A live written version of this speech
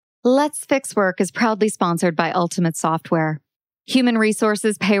Let's Fix Work is proudly sponsored by Ultimate Software. Human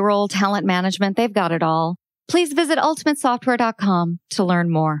resources, payroll, talent management, they've got it all. Please visit ultimatesoftware.com to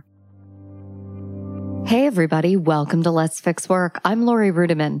learn more. Hey everybody, welcome to Let's Fix Work. I'm Lori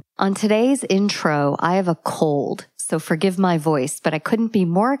Rudiman. On today's intro, I have a cold, so forgive my voice, but I couldn't be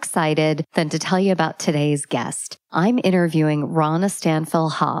more excited than to tell you about today's guest. I'm interviewing Rana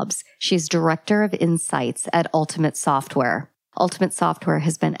Stanfill-Hobbs. She's Director of Insights at Ultimate Software. Ultimate Software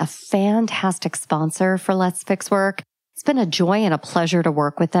has been a fantastic sponsor for Let's Fix Work. It's been a joy and a pleasure to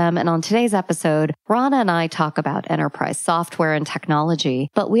work with them. And on today's episode, Rana and I talk about enterprise software and technology,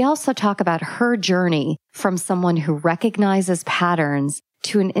 but we also talk about her journey from someone who recognizes patterns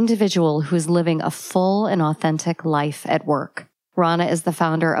to an individual who's living a full and authentic life at work. Rana is the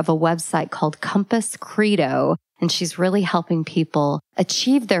founder of a website called Compass Credo, and she's really helping people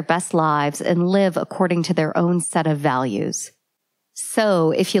achieve their best lives and live according to their own set of values.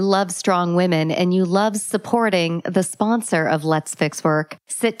 So if you love strong women and you love supporting the sponsor of Let's Fix Work,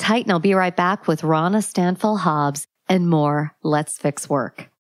 sit tight and I'll be right back with Rana Stanfill-Hobbs and more Let's Fix Work.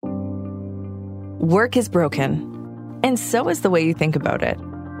 Work is broken, and so is the way you think about it.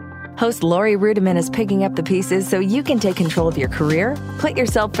 Host Lori Rudiman is picking up the pieces so you can take control of your career, put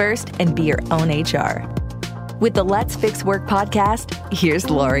yourself first, and be your own HR. With the Let's Fix Work podcast, here's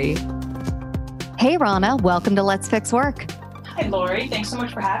Lori. Hey Rana, welcome to Let's Fix Work. Hi, Lori. Thanks so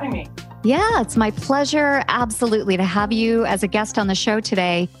much for having me. Yeah, it's my pleasure, absolutely, to have you as a guest on the show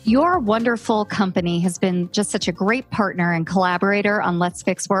today. Your wonderful company has been just such a great partner and collaborator on Let's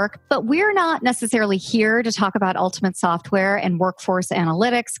Fix Work, but we're not necessarily here to talk about Ultimate Software and workforce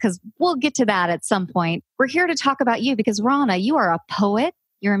analytics, because we'll get to that at some point. We're here to talk about you because, Rana, you are a poet,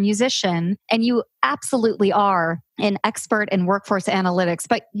 you're a musician, and you absolutely are an expert in workforce analytics,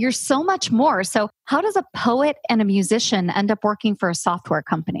 but you're so much more. So how does a poet and a musician end up working for a software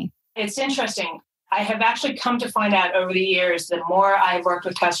company? It's interesting. I have actually come to find out over the years, the more I've worked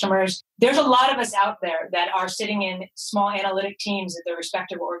with customers, there's a lot of us out there that are sitting in small analytic teams at their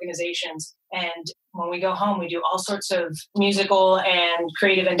respective organizations. And when we go home, we do all sorts of musical and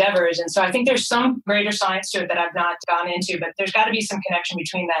creative endeavors. And so I think there's some greater science to it that I've not gone into, but there's got to be some connection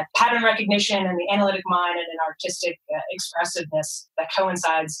between that pattern recognition and the analytic mind and an artistic expressiveness that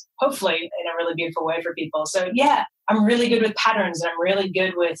coincides, hopefully, in a really beautiful way for people. So yeah, I'm really good with patterns, and I'm really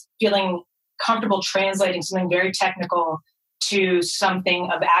good with feeling comfortable translating something very technical to something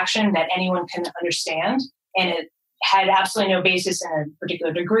of action that anyone can understand. And it had absolutely no basis in a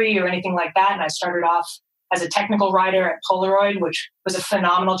particular degree or anything like that. And I started off as a technical writer at Polaroid, which was a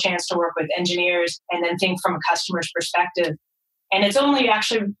phenomenal chance to work with engineers and then think from a customer's perspective. And it's only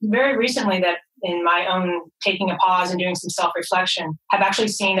actually very recently that in my own taking a pause and doing some self-reflection, I've actually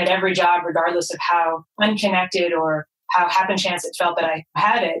seen that every job, regardless of how unconnected or how happen chance it felt that I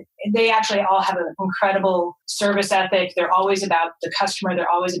had it, they actually all have an incredible service ethic. They're always about the customer. They're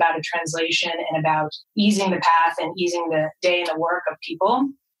always about a translation and about easing the path and easing the day and the work of people.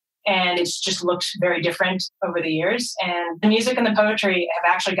 And it's just looked very different over the years. And the music and the poetry have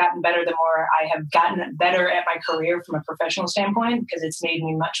actually gotten better the more I have gotten better at my career from a professional standpoint, because it's made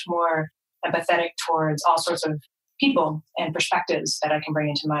me much more empathetic towards all sorts of people and perspectives that I can bring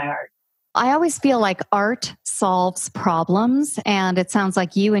into my art. I always feel like art solves problems, and it sounds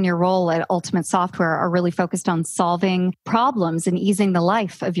like you and your role at Ultimate Software are really focused on solving problems and easing the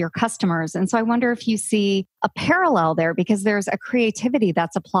life of your customers. And so I wonder if you see a parallel there, because there's a creativity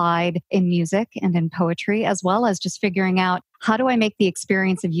that's applied in music and in poetry, as well as just figuring out, how do I make the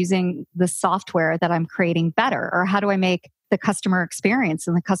experience of using the software that I'm creating better? Or how do I make the customer experience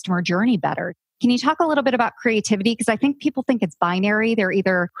and the customer journey better? Can you talk a little bit about creativity? Because I think people think it's binary. They're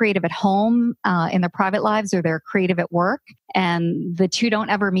either creative at home in their private lives, or they're creative at work. And the two don't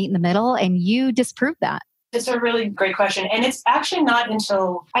ever meet in the middle. And you disprove that. It's a really great question. And it's actually not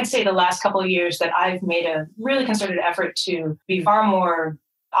until, I'd say, the last couple of years that I've made a really concerted effort to be far more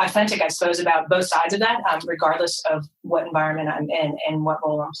authentic, I suppose, about both sides of that, regardless of what environment I'm in and what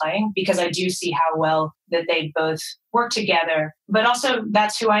role I'm playing, because I do see how well that they both work together. But also,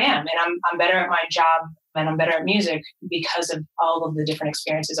 that's who I am. And I'm better at my job and I'm better at music because of all of the different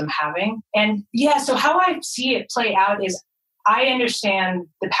experiences I'm having. And yeah, so how I see it play out is I understand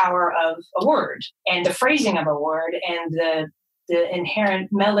the power of a word and the phrasing of a word and the inherent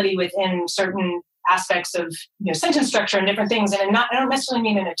melody within certain aspects of sentence structure and different things. And I don't necessarily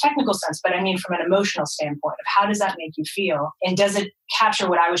mean in a technical sense, but I mean from an emotional standpoint of how does that make you feel? And does it capture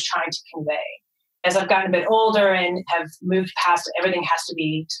what I was trying to convey? as I've gotten a bit older and have moved past everything has to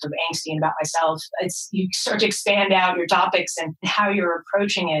be sort of angsty about myself, you start to expand out your topics and how you're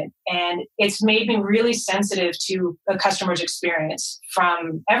approaching it. And it's made me really sensitive to a customer's experience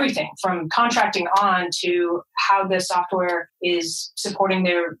from everything, from contracting on to how the software is supporting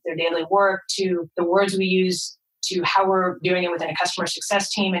their daily work, to the words we use, to how we're doing it within a customer success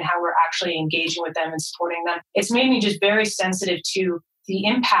team and how we're actually engaging with them and supporting them. It's made me just very sensitive to the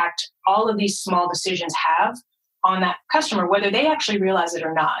impact all of these small decisions have on that customer, whether they actually realize it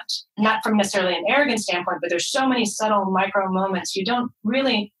or not. Not from necessarily an arrogant standpoint, but there's so many subtle micro moments. You don't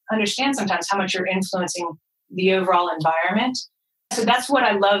really understand sometimes how much you're influencing the overall environment. So that's what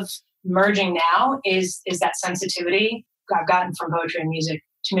I love merging now is that sensitivity I've gotten from poetry and music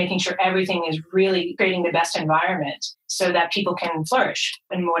to making sure everything is really creating the best environment so that people can flourish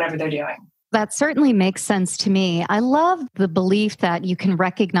in whatever they're doing. That certainly makes sense to me. I love the belief that you can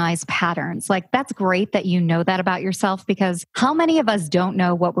recognize patterns. Like, that's great that you know that about yourself, because how many of us don't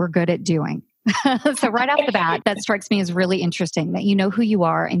know what we're good at doing? So right off the bat, that strikes me as really interesting, that you know who you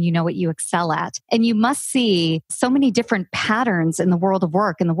are and you know what you excel at. And you must see so many different patterns in the world of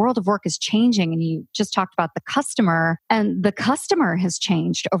work. And the world of work is changing. And you just talked about the customer, and the customer has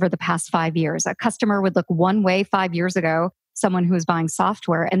changed over the past 5 years. A customer would look one way 5 years ago, someone who is buying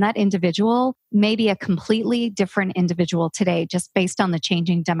software, and that individual may be a completely different individual today, just based on the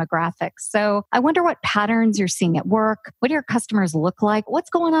changing demographics. So I wonder what patterns you're seeing at work. What do your customers look like? What's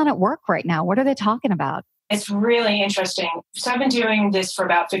going on at work right now? What are they talking about? It's really interesting. So I've been doing this for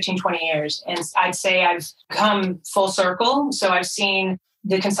about 15, 20 years, and I'd say I've come full circle. So I've seen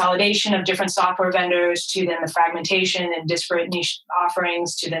the consolidation of different software vendors, to then the fragmentation and disparate niche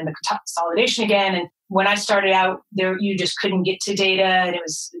offerings, to then the consolidation again. And when I started out there, you just couldn't get to data, and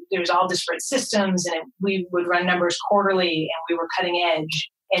there was all disparate systems, and we would run numbers quarterly, and we were cutting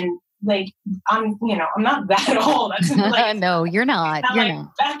edge. And like, I'm not that old. That's like, no, you're not. You're like,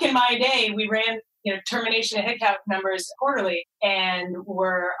 not. Back in my day, we ran termination and headcount numbers quarterly, and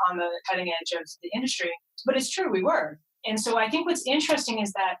we're on the cutting edge of the industry. But it's true, we were. And so I think what's interesting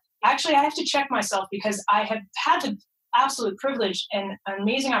is that actually I have to check myself, because I have had the absolute privilege and an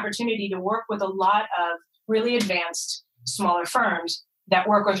amazing opportunity to work with a lot of really advanced smaller firms that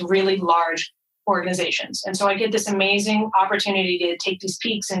work with really large organizations. And so I get this amazing opportunity to take these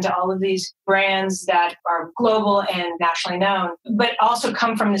peeks into all of these brands that are global and nationally known, but also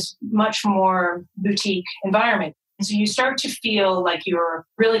come from this much more boutique environment. And so you start to feel like you're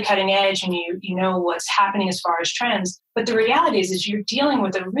really cutting edge and you know what's happening as far as trends. But the reality is you're dealing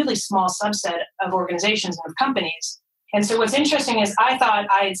with a really small subset of organizations and of companies. And so what's interesting is I thought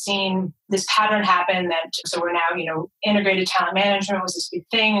I had seen this pattern happen, that so we're now, integrated talent management was this big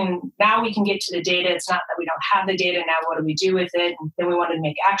thing. And now we can get to the data. It's not that we don't have the data. Now what do we do with it? And then we wanted to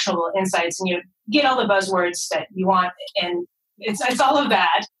make actionable insights, and get all the buzzwords that you want. And it's all of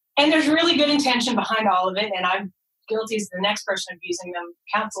that. And there's really good intention behind all of it. And I'm guilty as the next person of using them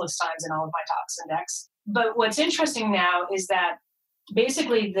countless times in all of my talks and decks. But what's interesting now is that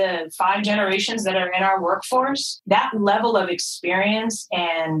basically the 5 generations that are in our workforce, that level of experience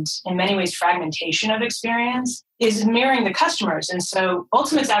and in many ways fragmentation of experience is mirroring the customers. And so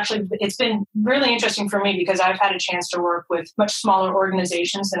ultimately it's been really interesting for me, because I've had a chance to work with much smaller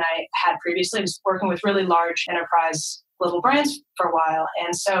organizations than I had previously. I was working with really large enterprise global brands for a while.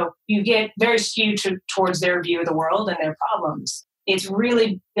 And so you get very skewed towards their view of the world and their problems. It's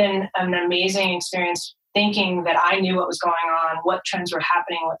really been an amazing experience thinking that I knew what was going on, what trends were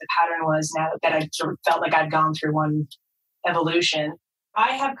happening, what the pattern was, now that I sort of felt like I'd gone through one evolution.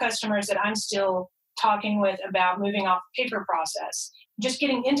 I have customers that I'm still talking with about moving off paper process, just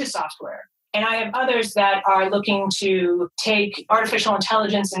getting into software. And I have others that are looking to take artificial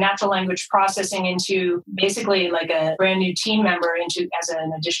intelligence and natural language processing into basically like a brand new team member as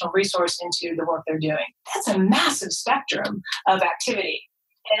an additional resource into the work they're doing. That's a massive spectrum of activity.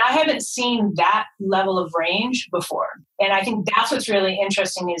 And I haven't seen that level of range before. And I think that's what's really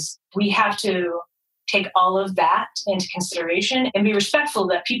interesting is we have to take all of that into consideration and be respectful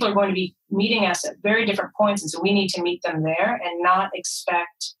that people are going to be meeting us at very different points. And so we need to meet them there and not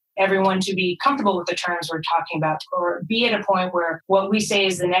expect everyone to be comfortable with the terms we're talking about, or be at a point where what we say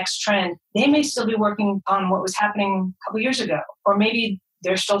is the next trend. They may still be working on what was happening a couple years ago, or maybe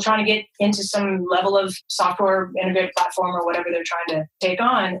they're still trying to get into some level of software integrated platform or whatever they're trying to take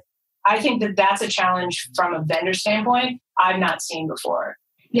on. I think that that's a challenge from a vendor standpoint I've not seen before.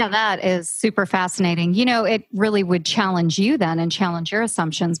 Yeah, that is super fascinating. It really would challenge you then and challenge your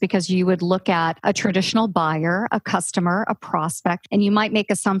assumptions because you would look at a traditional buyer, a customer, a prospect, and you might make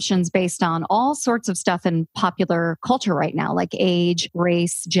assumptions based on all sorts of stuff in popular culture right now, like age,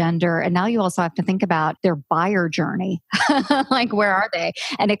 race, gender. And now you also have to think about their buyer journey. Like, where are they?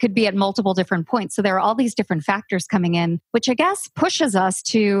 And it could be at multiple different points. So there are all these different factors coming in, which I guess pushes us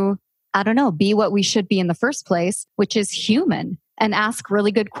to, I don't know, be what we should be in the first place, which is human. And ask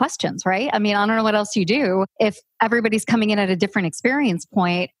really good questions, right? I mean, I don't know what else you do. If everybody's coming in at a different experience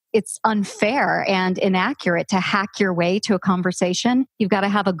point, it's unfair and inaccurate to hack your way to a conversation. You've got to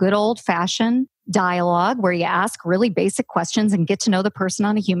have a good old fashioned dialogue where you ask really basic questions and get to know the person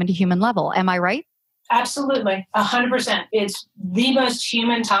on a human to human level. Am I right? Absolutely. 100%. It's the most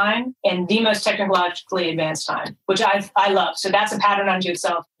human time and the most technologically advanced time, which I love. So that's a pattern unto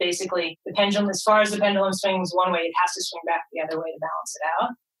itself. Basically, the pendulum, as far as the pendulum swings one way, it has to swing back the other way to balance it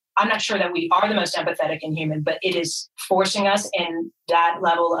out. I'm not sure that we are the most empathetic and human, but it is forcing us in that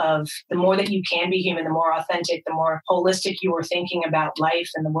level of the more that you can be human, the more authentic, the more holistic you are thinking about life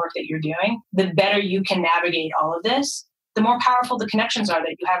and the work that you're doing, the better you can navigate all of this. The more powerful the connections are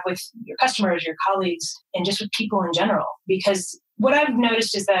that you have with your customers, your colleagues, and just with people in general. Because what I've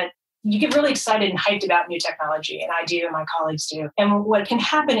noticed is that you get really excited and hyped about new technology, and I do, and my colleagues do. And what can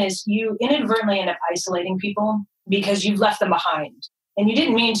happen is you inadvertently end up isolating people because you've left them behind. And you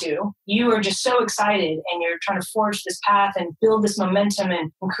didn't mean to. You are just so excited and you're trying to forge this path and build this momentum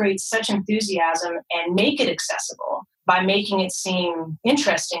and create such enthusiasm and make it accessible by making it seem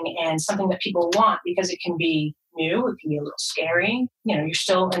interesting and something that people want because it can be new, it can be a little scary. You're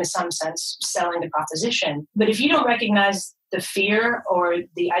still in some sense selling the proposition. But if you don't recognize the fear or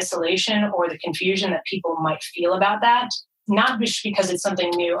the isolation or the confusion that people might feel about that, not just because it's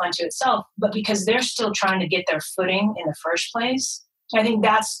something new unto itself, but because they're still trying to get their footing in the first place, I think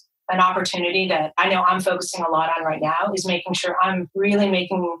that's an opportunity that I know I'm focusing a lot on right now, is making sure I'm really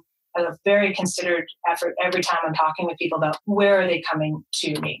making a very considered effort every time I'm talking with people about where are they coming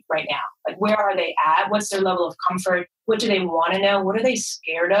to me right now? Like, where are they at? What's their level of comfort? What do they want to know? What are they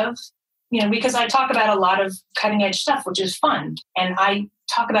scared of? Because I talk about a lot of cutting edge stuff, which is fun. And I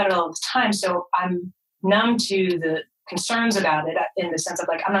talk about it all the time. So I'm numb to the concerns about it in the sense of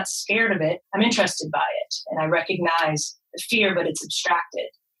like, I'm not scared of it. I'm interested by it. And I recognize the fear, but it's abstracted.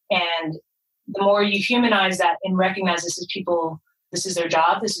 And the more you humanize that and recognize this is their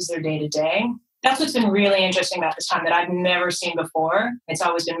job, this is their day to day. That's what's been really interesting about this time that I've never seen before. It's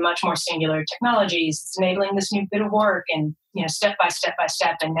always been much more singular technologies. It's enabling this new bit of work and, step by step by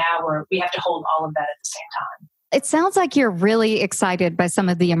step. And now we have to hold all of that at the same time. It sounds like you're really excited by some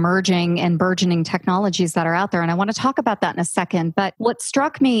of the emerging and burgeoning technologies that are out there. And I want to talk about that in a second. But what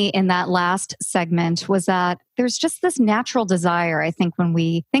struck me in that last segment was that there's just this natural desire, I think, when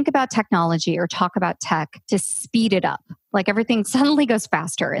we think about technology or talk about tech, to speed it up. Like everything suddenly goes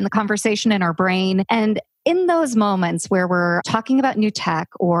faster in the conversation in our brain. And in those moments where we're talking about new tech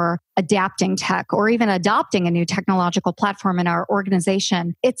or adapting tech or even adopting a new technological platform in our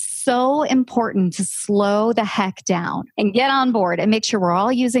organization, it's so important to slow the heck down and get on board and make sure we're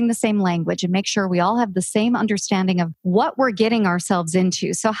all using the same language and make sure we all have the same understanding of what we're getting ourselves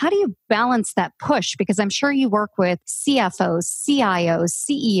into. So how do you balance that push? Because I'm sure you work with CFOs, CIOs,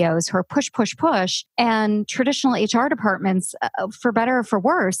 CEOs who are push, and traditional HR departments, for better or for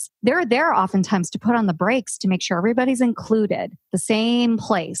worse, they're there oftentimes to put on the brakes to make sure everybody's included, the same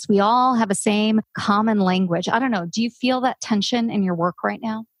place. We all have a same common language. I don't know. Do you feel that tension in your work right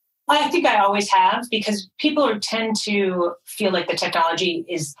now? I think I always have, because people tend to feel like the technology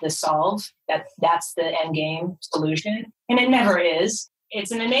is the solve, that's the end game solution. And it never is.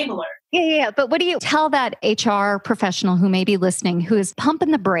 It's an enabler. Yeah. But what do you tell that HR professional who may be listening, who is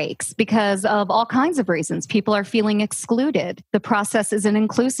pumping the brakes because of all kinds of reasons? People are feeling excluded. The process isn't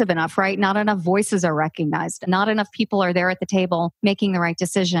inclusive enough, right? Not enough voices are recognized. Not enough people are there at the table making the right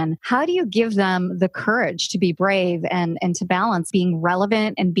decision. How do you give them the courage to be brave and to balance being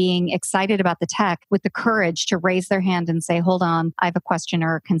relevant and being excited about the tech with the courage to raise their hand and say, hold on, I have a question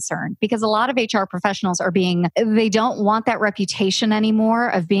or a concern? Because a lot of HR professionals they don't want that reputation anymore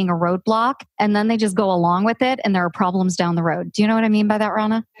of being a roadblock, and then they just go along with it and there are problems down the road. Do you know what I mean by that,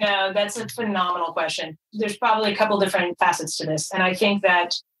 Rana? No, that's a phenomenal question. There's probably a couple different facets to this. And I think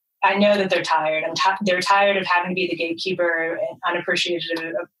that I know that they're tired. They're tired of having to be the gatekeeper and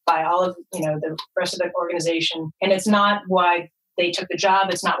unappreciated by all of the rest of the organization. And it's not why they took the job.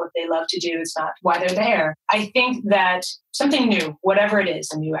 It's not what they love to do. It's not why they're there. I think that something new, whatever it is,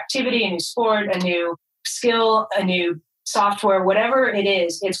 a new activity, a new sport, a new skill, a new software, whatever it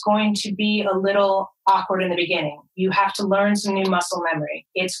is, it's going to be a little awkward in the beginning. You have to learn some new muscle memory.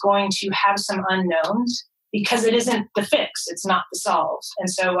 It's going to have some unknowns because it isn't the fix. It's not the solve. And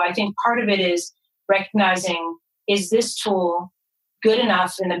so I think part of it is recognizing, is this tool good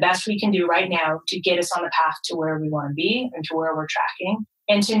enough and the best we can do right now to get us on the path to where we want to be and to where we're tracking,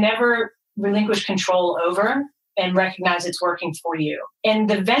 and to never relinquish control over and recognize it's working for you. And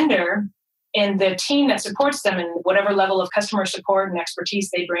the vendor and the team that supports them and whatever level of customer support and expertise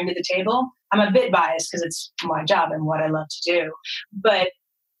they bring to the table, I'm a bit biased because it's my job and what I love to do. But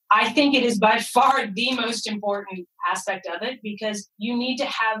I think it is by far the most important aspect of it, because you need to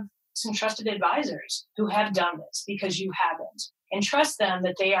have some trusted advisors who have done this because you haven't, and trust them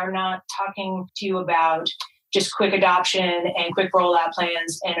that they are not talking to you about just quick adoption and quick rollout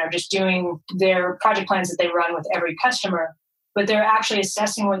plans and are just doing their project plans that they run with every customer, but they're actually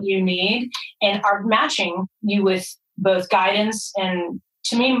assessing what you need and are matching you with both guidance. And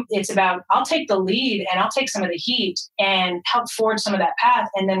to me, it's about, I'll take the lead and I'll take some of the heat and help forward some of that path.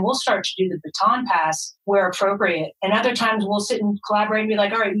 And then we'll start to do the baton pass where appropriate. And other times we'll sit and collaborate and be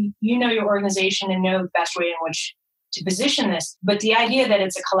like, all right, you know your organization and know the best way in which to position this. But the idea that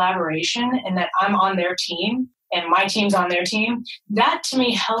it's a collaboration and that I'm on their team and my team's on their team, that to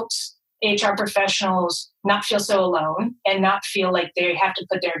me helps HR professionals not feel so alone and not feel like they have to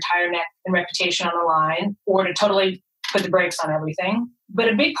put their entire neck and reputation on the line or to totally put the brakes on everything.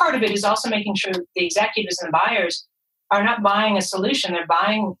 But a big part of it is also making sure the executives and buyers are not buying a solution. They're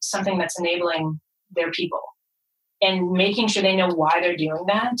buying something that's enabling their people and making sure they know why they're doing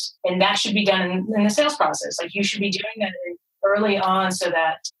that. And that should be done in the sales process. Like, you should be doing that early on so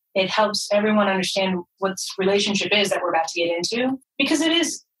that it helps everyone understand what this relationship is that we're about to get into. Because it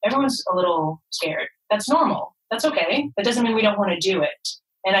is, everyone's a little scared. That's normal. That's okay. That doesn't mean we don't want to do it.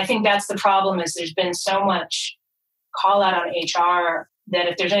 And I think that's the problem, is there's been so much call out on HR that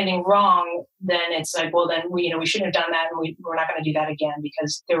if there's anything wrong, then it's like, well, then we shouldn't have done that, and we're not going to do that again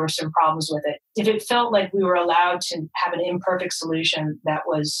because there were some problems with it. If it felt like we were allowed to have an imperfect solution that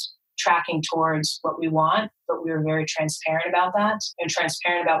was tracking towards what we want, but we were very transparent about that and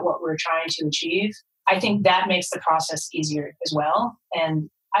transparent about what we're trying to achieve, I think that makes the process easier as well. And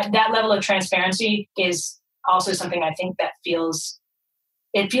that level of transparency is also something I think that feels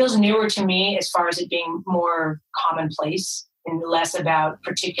newer to me, as far as it being more commonplace and less about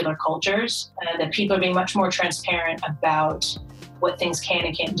particular cultures, that people are being much more transparent about what things can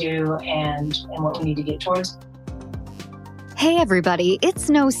and can't do and what we need to get towards. Hey everybody,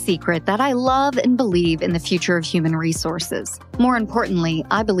 it's no secret that I love and believe in the future of human resources. More importantly,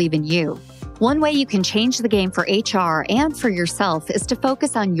 I believe in you. One way you can change the game for HR and for yourself is to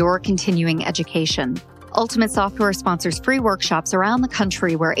focus on your continuing education. Ultimate Software sponsors free workshops around the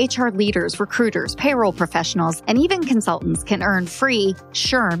country where HR leaders, recruiters, payroll professionals, and even consultants can earn free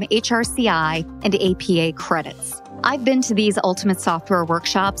SHRM, HRCI, and APA credits. I've been to these Ultimate Software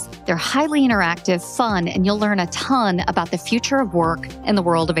workshops. They're highly interactive, fun, and you'll learn a ton about the future of work and the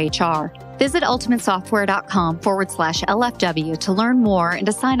world of HR. Visit ultimatesoftware.com/LFW to learn more and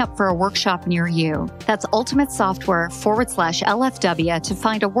to sign up for a workshop near you. That's ultimatesoftware/LFW to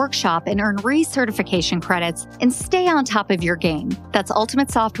find a workshop and earn recertification credits and stay on top of your game. That's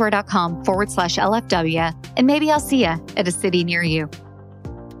ultimatesoftware.com/LFW, and maybe I'll see you at a city near you.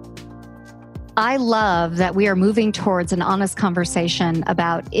 I love that we are moving towards an honest conversation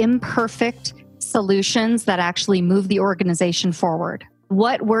about imperfect solutions that actually move the organization forward.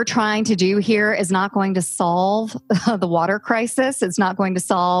 What we're trying to do here is not going to solve the water crisis. It's not going to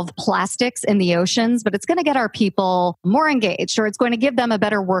solve plastics in the oceans, but it's going to get our people more engaged, or it's going to give them a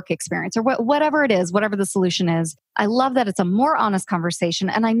better work experience, or whatever it is, whatever the solution is. I love that it's a more honest conversation.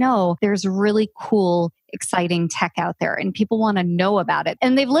 And I know there's really cool, exciting tech out there and people want to know about it.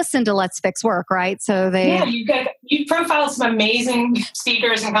 And they've listened to Let's Fix Work, right? So you've profiled some amazing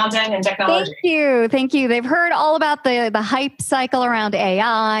speakers and content and technology. Thank you. They've heard all about the hype cycle around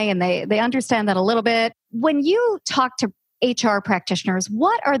AI, and they understand that a little bit. When you talk to HR practitioners,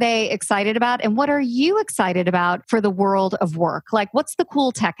 what are they excited about, and what are you excited about for the world of work? Like, what's the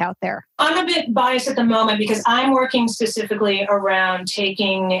cool tech out there? I'm a bit biased at the moment because I'm working specifically around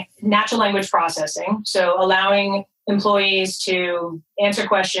taking natural language processing, so allowing employees to answer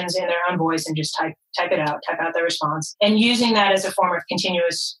questions in their own voice and just type out their response, and using that as a form of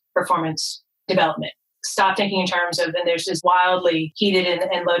continuous performance development. Stop thinking in terms of, and there's this wildly heated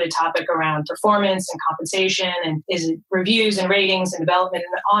and loaded topic around performance and compensation, and is it reviews and ratings and development,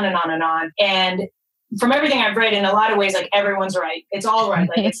 and on and on and on. And from everything I've read, in a lot of ways, like everyone's right. It's all right.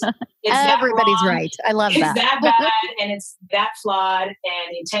 Like it's everybody's that wrong, right. I love it's that. that bad and it's that flawed and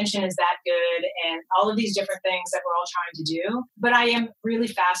the intention is that good and all of these different things that we're all trying to do. But I am really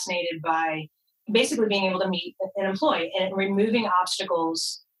fascinated by basically being able to meet an employee and removing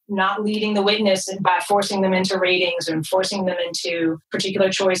obstacles, not leading the witness by forcing them into ratings and forcing them into particular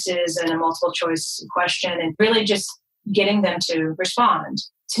choices and a multiple choice question, and really just getting them to respond.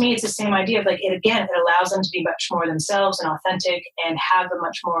 To me, it's the same idea of like, it allows them to be much more themselves and authentic and have a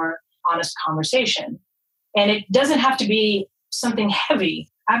much more honest conversation. And it doesn't have to be something heavy.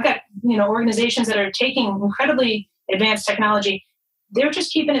 I've got, organizations that are taking incredibly advanced technology. They're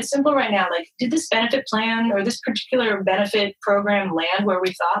just keeping it simple right now. Like, did this benefit plan or this particular benefit program land where we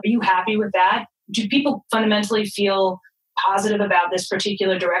thought? Are you happy with that? Do people fundamentally feel positive about this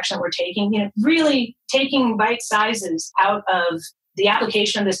particular direction we're taking? Really taking bite sizes out of the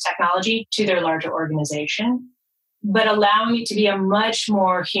application of this technology to their larger organization, but allowing it to be a much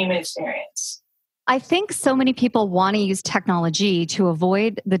more human experience. I think so many people want to use technology to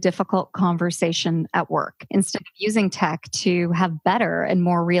avoid the difficult conversation at work instead of using tech to have better and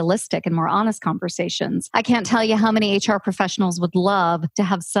more realistic and more honest conversations. I can't tell you how many HR professionals would love to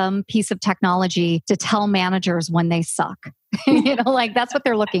have some piece of technology to tell managers when they suck. That's what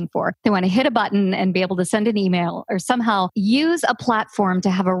they're looking for. They want to hit a button and be able to send an email or somehow use a platform to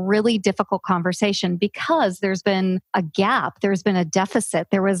have a really difficult conversation because there's been a gap. There's been a deficit.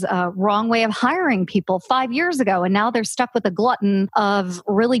 There was a wrong way of hiring people 5 years ago. And now they're stuck with a glutton of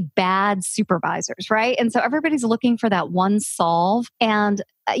really bad supervisors, right? And so everybody's looking for that one solve. And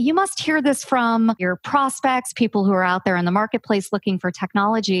you must hear this from your prospects, people who are out there in the marketplace looking for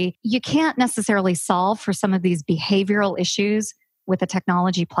technology. You can't necessarily solve for some of these behavioral issues with a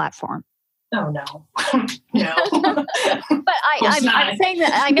technology platform. Oh, no. No. But I'm saying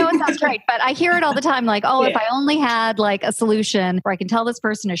that, I know it sounds great, but I hear it all the time. Like, if I only had like a solution where I can tell this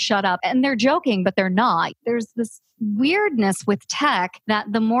person to shut up. And they're joking, but they're not. There's this weirdness with tech that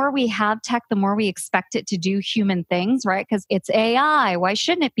the more we have tech, the more we expect it to do human things, right? Because it's AI. Why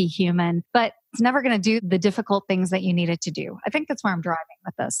shouldn't it be human? But it's never going to do the difficult things that you need it to do. I think that's where I'm driving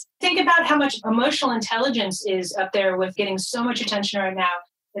with this. Think about how much emotional intelligence is up there with getting so much attention right now.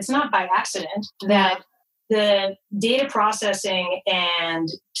 It's not by accident that the data processing and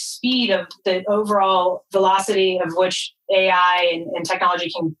speed of the overall velocity of which AI and technology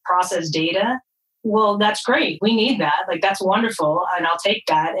can process data. Well, that's great. We need that. Like, that's wonderful. And I'll take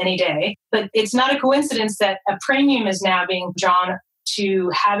that any day. But it's not a coincidence that a premium is now being drawn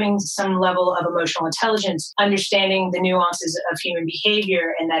to having some level of emotional intelligence, understanding the nuances of human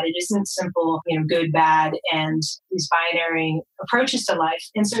behavior, and that it isn't simple, good, bad, and these binary approaches to life.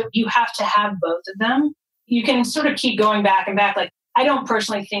 And so you have to have both of them. You can sort of keep going back and back. Like, I don't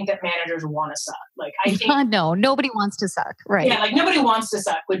personally think that managers want to suck. Like, I think no, nobody wants to suck. Right. Yeah. Like, nobody wants to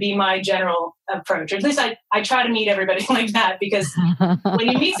suck would be my general approach. Or at least I try to meet everybody like that, because when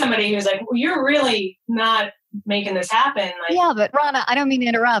you meet somebody who's like, well, you're really not making this happen. Yeah, but Rana, I don't mean to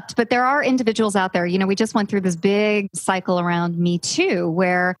interrupt, but there are individuals out there, we just went through this big cycle around Me Too,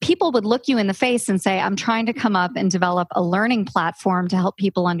 where people would look you in the face and say, I'm trying to come up and develop a learning platform to help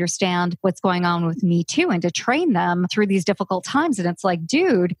people understand what's going on with Me Too and to train them through these difficult times. And it's like,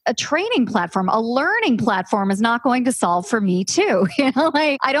 dude, a training platform, a learning platform is not going to solve for Me Too.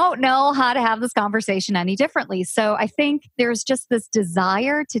 I don't know how to have this conversation any differently. So I think there's just this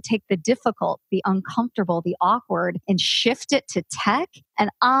desire to take the difficult, the uncomfortable, the awkward and shift it to tech. And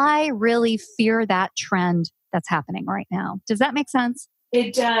I really fear that trend that's happening right now. Does that make sense?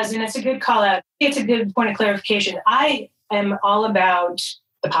 It does. And it's a good call out. It's a good point of clarification. I am all about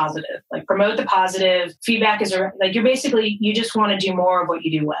the positive, like promote the positive. Feedback is like, you just want to do more of what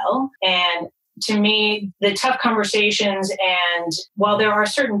you do well. And to me, the tough conversations, and while there are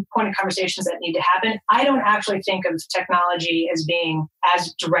certain pointed conversations that need to happen, I don't actually think of technology as being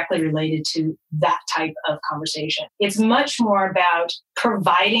as directly related to that type of conversation. It's much more about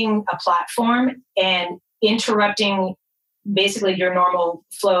providing a platform and interrupting basically your normal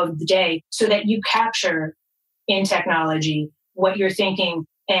flow of the day so that you capture in technology what you're thinking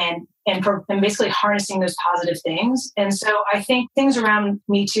and basically harnessing those positive things. And so I think things around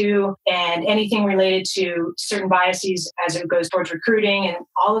Me Too and anything related to certain biases as it goes towards recruiting and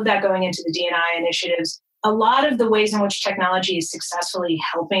all of that going into the D&I initiatives, a lot of the ways in which technology is successfully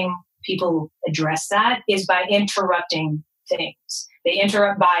helping people address that is by interrupting things. They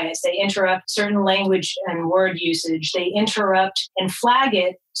interrupt bias. They interrupt certain language and word usage. They interrupt and flag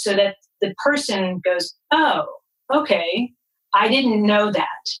it so that the person goes, oh, okay, I didn't know that.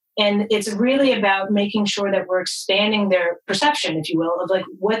 And it's really about making sure that we're expanding their perception, if you will, of like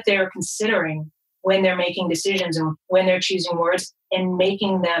what they're considering when they're making decisions and when they're choosing words, and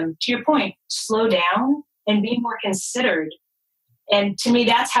making them, to your point, slow down and be more considered. And to me,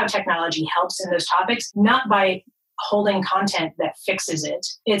 that's how technology helps in those topics, not by holding content that fixes it.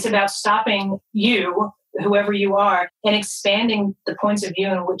 It's about stopping you, whoever you are, and expanding the points of view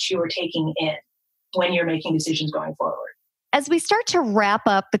in which you are taking in when you're making decisions going forward. As we start to wrap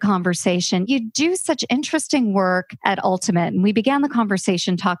up the conversation, you do such interesting work at Ultimate. And we began the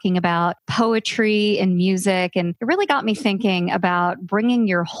conversation talking about poetry and music. And it really got me thinking about bringing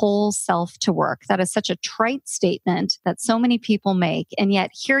your whole self to work. That is such a trite statement that so many people make. And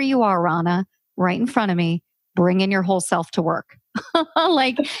yet here you are, Rana, right in front of me, bringing your whole self to work.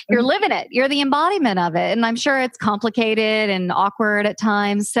 Like you're living it. You're the embodiment of it. And I'm sure it's complicated and awkward at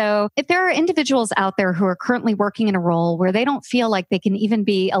times. So if there are individuals out there who are currently working in a role where they don't feel like they can even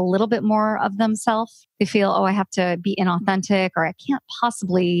be a little bit more of themselves, they feel, oh, I have to be inauthentic, or I can't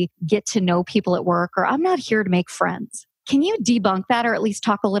possibly get to know people at work, or I'm not here to make friends. Can you debunk that, or at least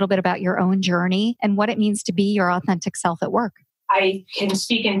talk a little bit about your own journey and what it means to be your authentic self at work? I can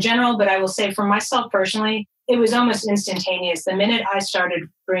speak in general, but I will say for myself personally, it was almost instantaneous. The minute I started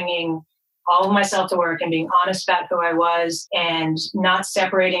bringing all of myself to work and being honest about who I was and not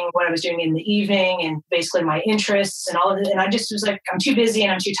separating what I was doing in the evening and basically my interests and all of it. And I just was like, I'm too busy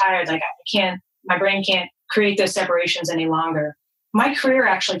and I'm too tired. Like my brain can't create those separations any longer. My career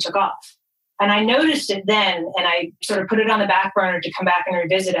actually took off. And I noticed it then, and I sort of put it on the back burner to come back and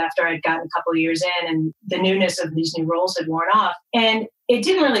revisit after I'd gotten a couple of years in and the newness of these new roles had worn off. And it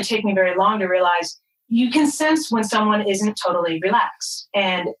didn't really take me very long to realize you can sense when someone isn't totally relaxed.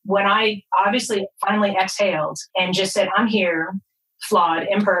 And when I obviously finally exhaled and just said, I'm here, flawed,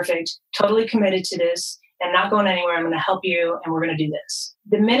 imperfect, totally committed to this and not going anywhere. I'm going to help you and we're going to do this.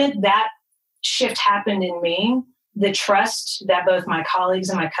 The minute that shift happened in me, the trust that both my colleagues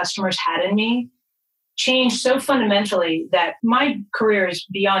and my customers had in me changed so fundamentally that my career is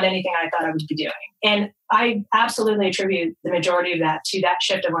beyond anything I thought I would be doing. And I absolutely attribute the majority of that to that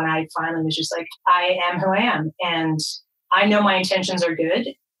shift of when I finally was just like, I am who I am. And I know my intentions are good.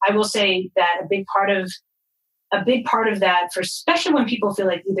 I will say that a big part of that, for especially when people feel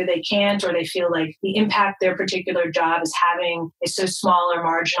like either they can't or they feel like the impact their particular job is having is so small or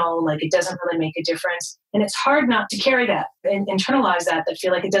marginal, like it doesn't really make a difference. And it's hard not to carry that and internalize that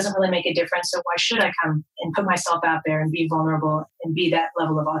feel like it doesn't really make a difference. So why should I come and put myself out there and be vulnerable and be that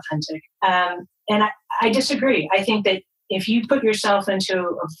level of authentic? And I disagree. I think that if you put yourself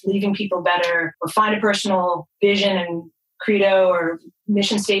into leaving people better or find a personal vision and credo or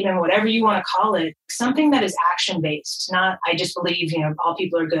mission statement, whatever you want to call it, something that is action-based, not I just believe, all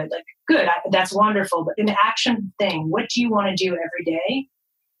people are good. Like, good, that's wonderful. But an action thing, what do you want to do every day?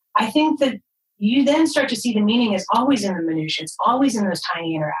 I think that you then start to see the meaning is always in the minutiae. It's always in those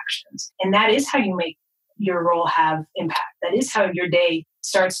tiny interactions. And that is how you make your role have impact. That is how your day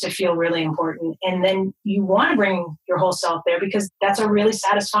starts to feel really important. And then you want to bring your whole self there because that's a really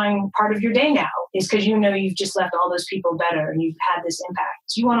satisfying part of your day now, is because you've just left all those people better and you've had this impact.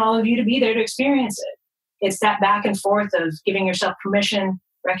 So you want all of you to be there to experience it. It's that back and forth of giving yourself permission,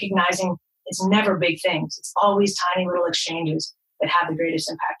 recognizing it's never big things. It's always tiny little exchanges that have the greatest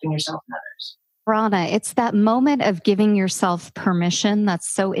impact on yourself and others. Rana, it's that moment of giving yourself permission that's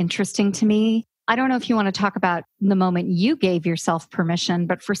so interesting to me. I don't know if you want to talk about the moment you gave yourself permission,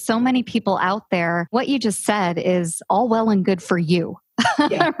 but for so many people out there, what you just said is all well and good for you.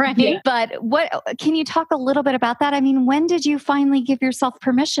 Yeah. Right. Yeah. But can you talk a little bit about that? I mean, when did you finally give yourself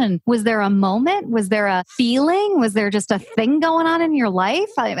permission? Was there a moment? Was there a feeling? Was there just a thing going on in your life?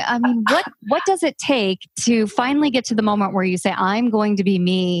 I mean, what does it take to finally get to the moment where you say, I'm going to be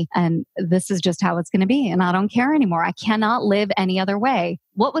me and this is just how it's going to be and I don't care anymore. I cannot live any other way.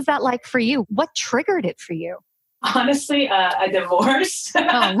 What was that like for you? What triggered it for you? Honestly, a divorce. Oh.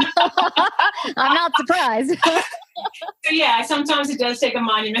 I'm not surprised. So yeah, sometimes it does take a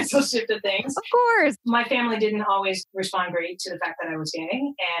monumental shift of things. Of course. My family didn't always respond great to the fact that I was gay.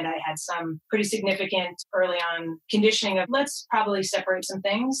 And I had some pretty significant early on conditioning of let's probably separate some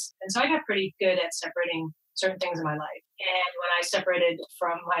things. And so I got pretty good at separating certain things in my life. And when I separated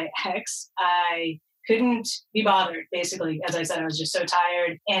from my ex, I couldn't be bothered, basically. As I said, I was just so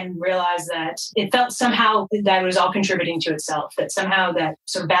tired and realized that it felt somehow that it was all contributing to itself, that somehow that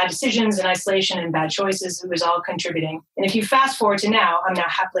sort of bad decisions and isolation and bad choices, it was all contributing. And if you fast forward to now, I'm now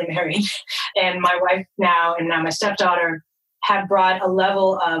happily married and my wife now and now my stepdaughter have brought a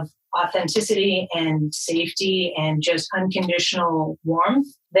level of authenticity and safety and just unconditional warmth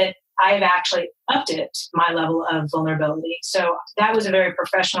that I've actually upped it, my level of vulnerability. So that was a very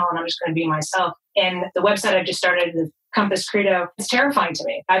professional and I'm just going to be myself. And the website I just started, the Compass Credo, it's terrifying to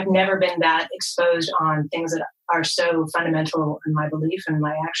me. I've never been that exposed on things that are so fundamental in my belief and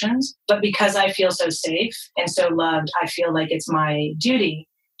my actions. But because I feel so safe and so loved, I feel like it's my duty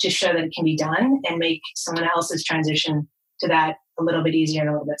to show that it can be done and make someone else's transition to that a little bit easier and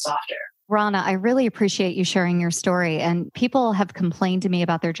a little bit softer. Rana, I really appreciate you sharing your story. And people have complained to me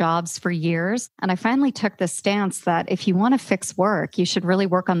about their jobs for years. And I finally took the stance that if you want to fix work, you should really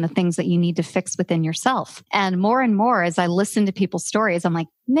work on the things that you need to fix within yourself. And more, as I listen to people's stories, I'm like,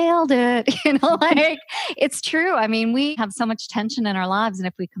 nailed it. Like it's true. I mean, we have so much tension in our lives. And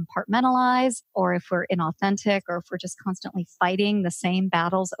if we compartmentalize, or if we're inauthentic, or if we're just constantly fighting the same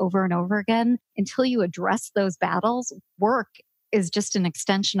battles over and over again, until you address those battles, work is just an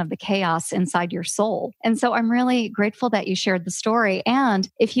extension of the chaos inside your soul. And so I'm really grateful that you shared the story. And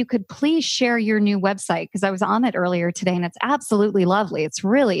if you could please share your new website, because I was on it earlier today and it's absolutely lovely. It's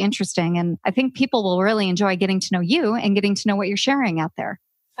really interesting. And I think people will really enjoy getting to know you and getting to know what you're sharing out there.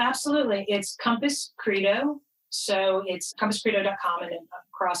 Absolutely. It's Compass Credo. So it's compasscredo.com and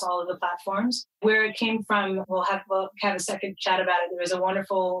across all of the platforms. Where it came from, we'll have a second chat about it. There was a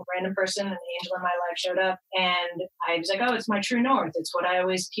wonderful random person, an angel in my life showed up, and I was like, oh, it's my true north. It's what I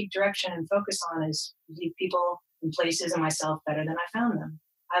always keep direction and focus on, is leave people and places and myself better than I found them.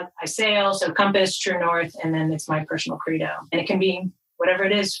 I sail, so compass, true north, and then it's my personal credo. And it can be whatever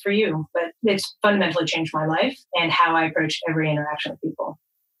it is for you, but it's fundamentally changed my life and how I approach every interaction with people.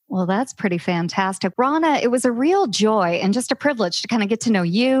 Well, that's pretty fantastic. Rana, it was a real joy and just a privilege to kind of get to know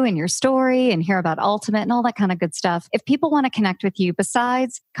you and your story and hear about Ultimate and all that kind of good stuff. If people want to connect with you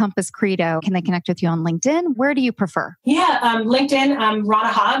besides Compass Credo, can they connect with you on LinkedIn? Where do you prefer? Yeah, LinkedIn, Rana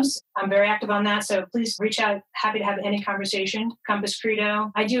Hobbs. I'm very active on that. So please reach out. Happy to have any conversation. Compass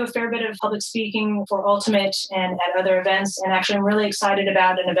Credo. I do a fair bit of public speaking for Ultimate and at other events. And actually, I'm really excited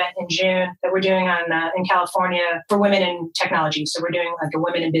about an event in June that we're doing in California for women in technology. So we're doing like a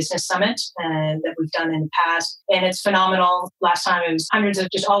women in business summit that we've done in the past. And it's phenomenal. Last time it was hundreds of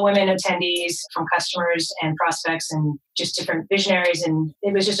just all women attendees from customers and prospects and just different visionaries. And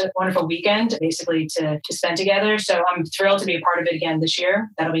it was just a wonderful weekend basically to spend together. So I'm thrilled to be a part of it again this year.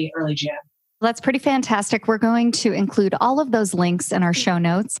 That'll be early June. That's pretty fantastic. We're going to include all of those links in our show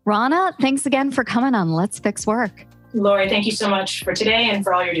notes. Rana, thanks again for coming on Let's Fix Work. Lori, thank you so much for today and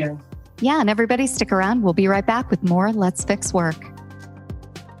for all you're doing. Yeah, and everybody stick around. We'll be right back with more Let's Fix Work.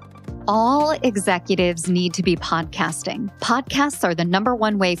 All executives need to be podcasting. Podcasts are the number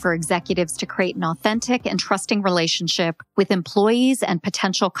one way for executives to create an authentic and trusting relationship with employees and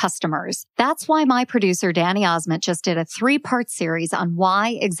potential customers. That's why my producer, Danny Osment, just did a 3-part series on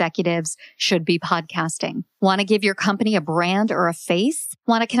why executives should be podcasting. Want to give your company a brand or a face?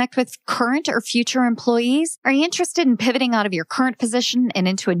 Want to connect with current or future employees? Are you interested in pivoting out of your current position and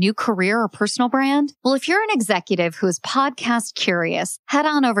into a new career or personal brand? Well, if you're an executive who is podcast curious, head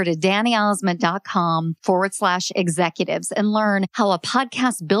on over to DannyOsment.com/executives and learn how a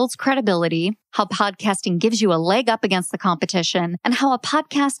podcast builds credibility, how podcasting gives you a leg up against the competition, and how a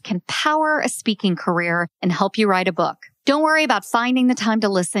podcast can power a speaking career and help you write a book. Don't worry about finding the time to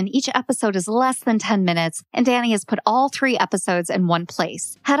listen. Each episode is less than 10 minutes, and Danny has put all 3 episodes in one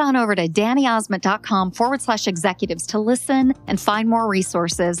place. Head on over to DannyOsment.com/executives to listen and find more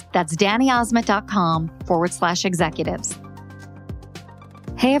resources. That's DannyOsment.com/executives.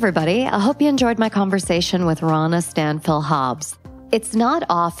 Hey, everybody. I hope you enjoyed my conversation with Rana Stanfill-Hobbs. It's not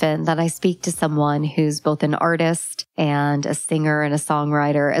often that I speak to someone who's both an artist and a singer and a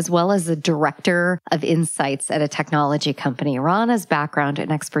songwriter, as well as a director of insights at a technology company. Rana's background and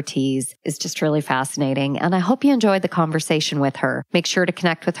expertise is just really fascinating, and I hope you enjoyed the conversation with her. Make sure to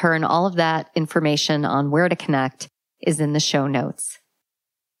connect with her, and all of that information on where to connect is in the show notes.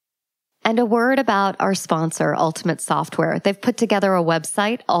 And a word about our sponsor, Ultimate Software. They've put together a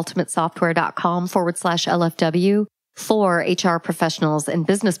website, ultimatesoftware.com/LFW, for HR professionals and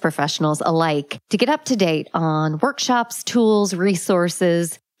business professionals alike to get up to date on workshops, tools,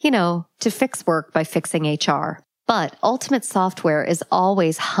 resources, to fix work by fixing HR. But Ultimate Software is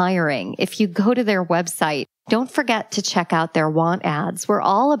always hiring. If you go to their website, don't forget to check out their want ads. We're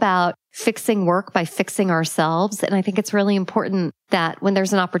all about fixing work by fixing ourselves. And I think it's really important that when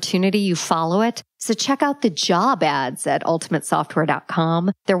there's an opportunity, you follow it. So check out the job ads at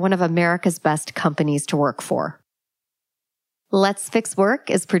ultimatesoftware.com. They're one of America's best companies to work for. Let's Fix Work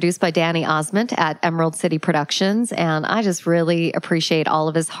is produced by Danny Osment at Emerald City Productions, and I just really appreciate all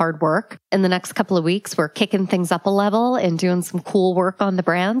of his hard work. In the next couple of weeks, we're kicking things up a level and doing some cool work on the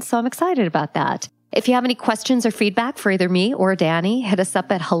brand, so I'm excited about that. If you have any questions or feedback for either me or Danny, hit us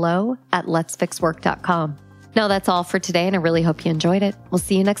up at hello@letsfixwork.com. No, that's all for today, and I really hope you enjoyed it. We'll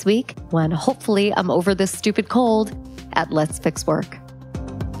see you next week when hopefully I'm over this stupid cold at Let's Fix Work.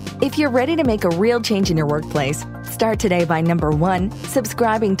 If you're ready to make a real change in your workplace, start today by number 1,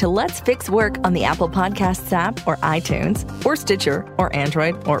 subscribing to Let's Fix Work on the Apple Podcasts app or iTunes or Stitcher or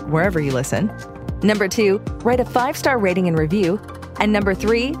Android or wherever you listen. Number 2, write a 5-star rating and review. And number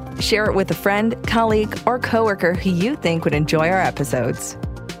 3, share it with a friend, colleague, or coworker who you think would enjoy our episodes.